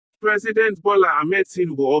President Bola Ahmed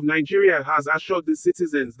Tinubu of Nigeria has assured the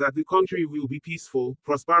citizens that the country will be peaceful,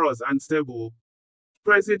 prosperous and stable.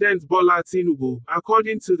 President Bola Tinubu,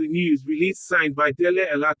 according to the news release signed by Dele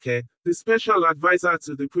Alake, the special advisor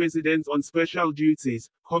to the president on special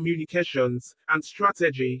duties, communications, and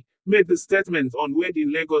strategy, made the statement on Wednesday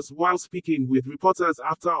in Lagos while speaking with reporters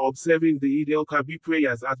after observing the Eid el-Kabir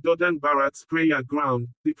prayers at Dodan Barracks prayer ground.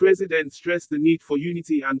 The president stressed the need for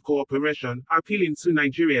unity and cooperation, appealing to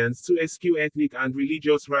Nigerians to eschew ethnic and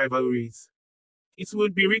religious rivalries. It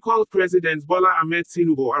would be recalled President Bola Ahmed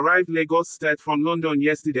Tinubu arrived Lagos State from London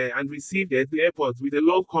yesterday and received at the airport with a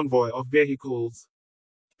long convoy of vehicles.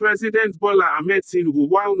 President Bola Ahmed Tinubu,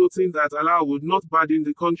 while noting that Allah would not burden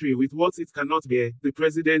the country with what it cannot bear, the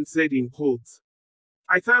president said in quotes,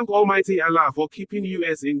 "I thank Almighty Allah for keeping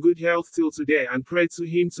us in good health till today and pray to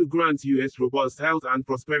Him to grant us robust health and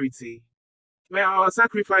prosperity. May our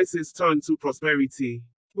sacrifices turn to prosperity."